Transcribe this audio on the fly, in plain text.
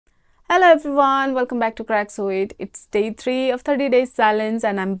Hello everyone, welcome back to Craxoid. It's day 3 of 30 days challenge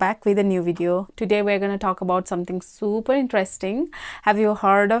and I'm back with a new video. Today we're going to talk about something super interesting. Have you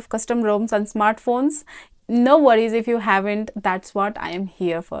heard of custom ROMs on smartphones? No worries if you haven't, that's what I am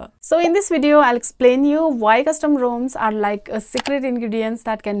here for. So in this video, I'll explain you why custom ROMs are like a secret ingredients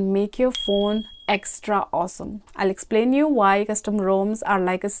that can make your phone extra awesome. I'll explain you why custom ROMs are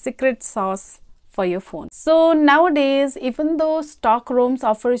like a secret sauce for your phone. So nowadays, even though stock ROMs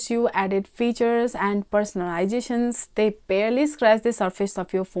offers you added features and personalizations, they barely scratch the surface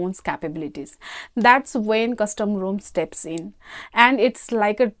of your phone's capabilities. That's when custom ROM steps in, and it's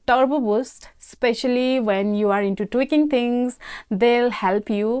like a turbo boost, especially when you are into tweaking things. They'll help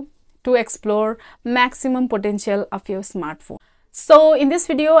you to explore maximum potential of your smartphone. So in this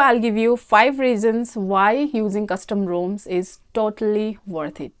video, I'll give you 5 reasons why using custom ROMs is totally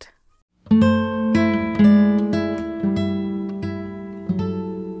worth it.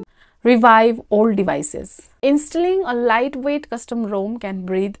 Revive old devices. Installing a lightweight custom ROM can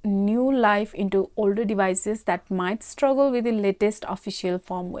breathe new life into older devices that might struggle with the latest official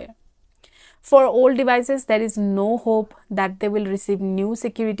firmware. For old devices, there is no hope that they will receive new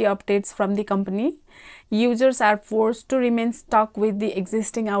security updates from the company. Users are forced to remain stuck with the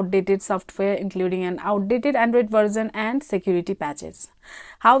existing outdated software, including an outdated Android version and security patches.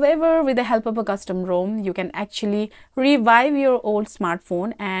 However, with the help of a custom ROM, you can actually revive your old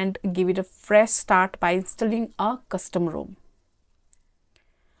smartphone and give it a fresh start by installing a custom ROM.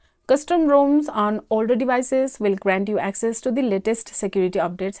 Custom ROMs on older devices will grant you access to the latest security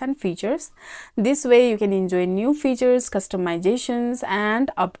updates and features. This way, you can enjoy new features, customizations,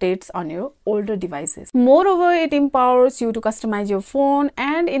 and updates on your older devices. Moreover, it empowers you to customize your phone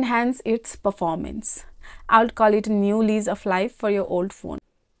and enhance its performance. I would call it a new lease of life for your old phone.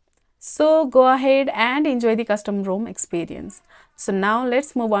 So go ahead and enjoy the custom ROM experience. So now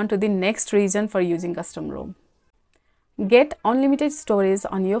let's move on to the next reason for using custom ROM. Get unlimited storage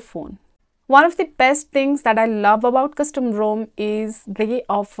on your phone. One of the best things that I love about custom ROM is they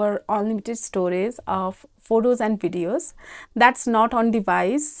offer unlimited storage of photos and videos. That's not on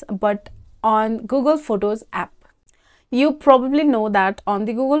device but on Google Photos app. You probably know that on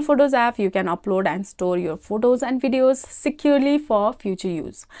the Google Photos app, you can upload and store your photos and videos securely for future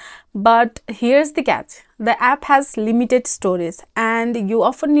use. But here's the catch. The app has limited storage and you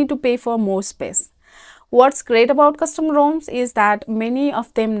often need to pay for more space. What's great about custom ROMs is that many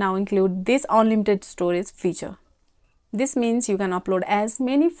of them now include this unlimited storage feature. This means you can upload as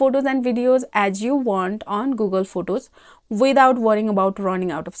many photos and videos as you want on Google Photos without worrying about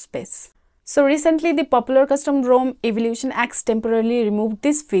running out of space. So recently, the popular custom ROM Evolution X temporarily removed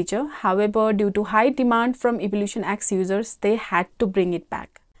this feature. However, due to high demand from Evolution X users, they had to bring it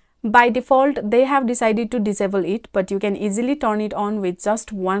back. By default, they have decided to disable it, but you can easily turn it on with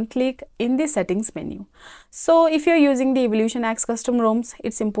just one click in the settings menu. So if you're using the Evolution X custom ROMs,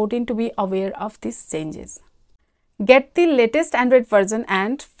 it's important to be aware of these changes. Get the latest Android version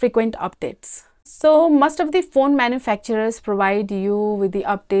and frequent updates. So most of the phone manufacturers provide you with the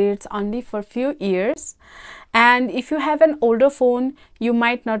updates only for a few years. And if you have an older phone, you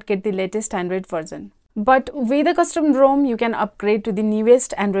might not get the latest Android version. But with a custom ROM, you can upgrade to the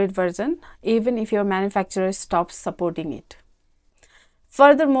newest Android version, even if your manufacturer stops supporting it.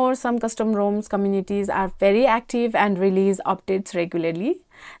 Furthermore, some custom ROMs communities are very active and release updates regularly.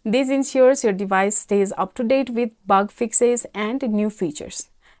 This ensures your device stays up to date with bug fixes and new features.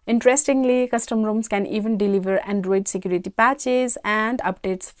 Interestingly, custom ROMs can even deliver Android security patches and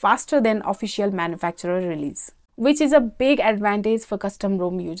updates faster than official manufacturer release, which is a big advantage for custom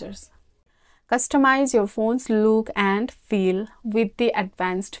ROM users. Customize your phone's look and feel with the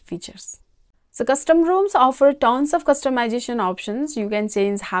advanced features. So custom ROMs offer tons of customization options. You can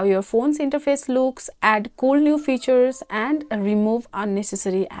change how your phone's interface looks, add cool new features, and remove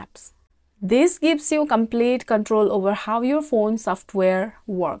unnecessary apps. This gives you complete control over how your phone software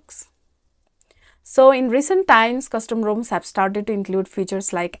works. So in recent times, custom ROMs have started to include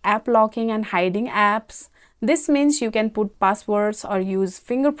features like app locking and hiding apps. This means you can put passwords or use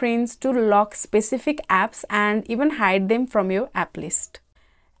fingerprints to lock specific apps and even hide them from your app list.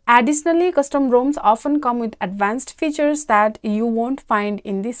 Additionally, custom ROMs often come with advanced features that you won't find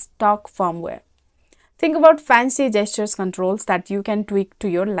in the stock firmware. Think about fancy gestures controls that you can tweak to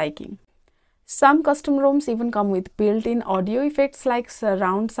your liking. Some custom ROMs even come with built-in audio effects like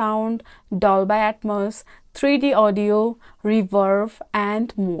surround sound, Dolby Atmos, 3D audio, reverb,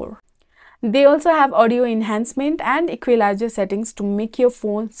 and more. They also have audio enhancement and equalizer settings to make your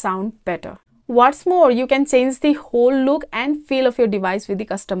phone sound better. What's more, you can change the whole look and feel of your device with the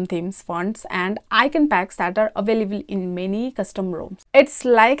custom themes, fonts, and icon packs that are available in many custom ROMs. It's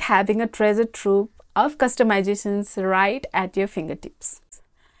like having a treasure trove of customizations right at your fingertips.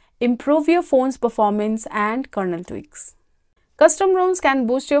 Improve your phone's performance and kernel tweaks. Custom ROMs can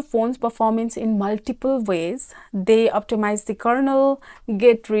boost your phone's performance in multiple ways. They optimize the kernel,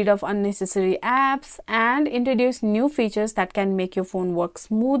 get rid of unnecessary apps, and introduce new features that can make your phone work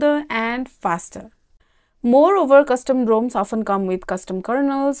smoother and faster. Moreover, custom ROMs often come with custom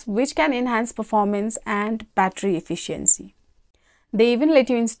kernels, which can enhance performance and battery efficiency. They even let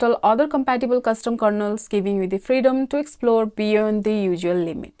you install other compatible custom kernels, giving you the freedom to explore beyond the usual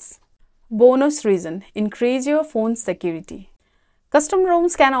limits. Bonus reason: increase your phone's security. Custom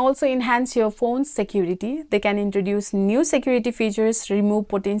ROMs can also enhance your phone's security. They can introduce new security features, remove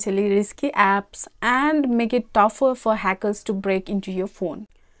potentially risky apps, and make it tougher for hackers to break into your phone.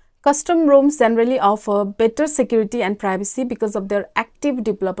 Custom ROMs generally offer better security and privacy because of their active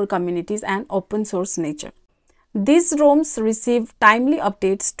developer communities and open source nature. These ROMs receive timely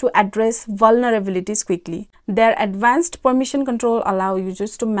updates to address vulnerabilities quickly. Their advanced permission control allow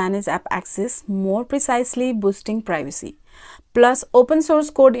users to manage app access more precisely, boosting privacy. Plus, open source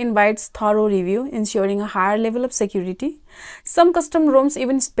code invites thorough review, ensuring a higher level of security. Some custom ROMs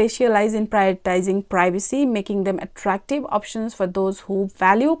even specialize in prioritizing privacy, making them attractive options for those who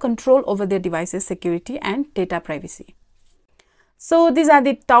value control over their device's security and data privacy. So these are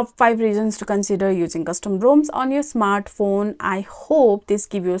the top 5 reasons to consider using custom ROMs on your smartphone. I hope this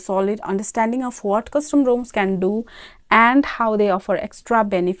gives you a solid understanding of what custom ROMs can do and how they offer extra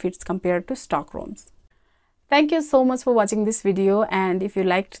benefits compared to stock ROMs. Thank you so much for watching this video, and if you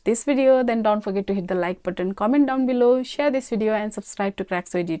liked this video, then don't forget to hit the like button, comment down below, share this video and subscribe to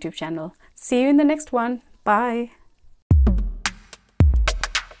Craxoid YouTube channel. See you in the next one. Bye.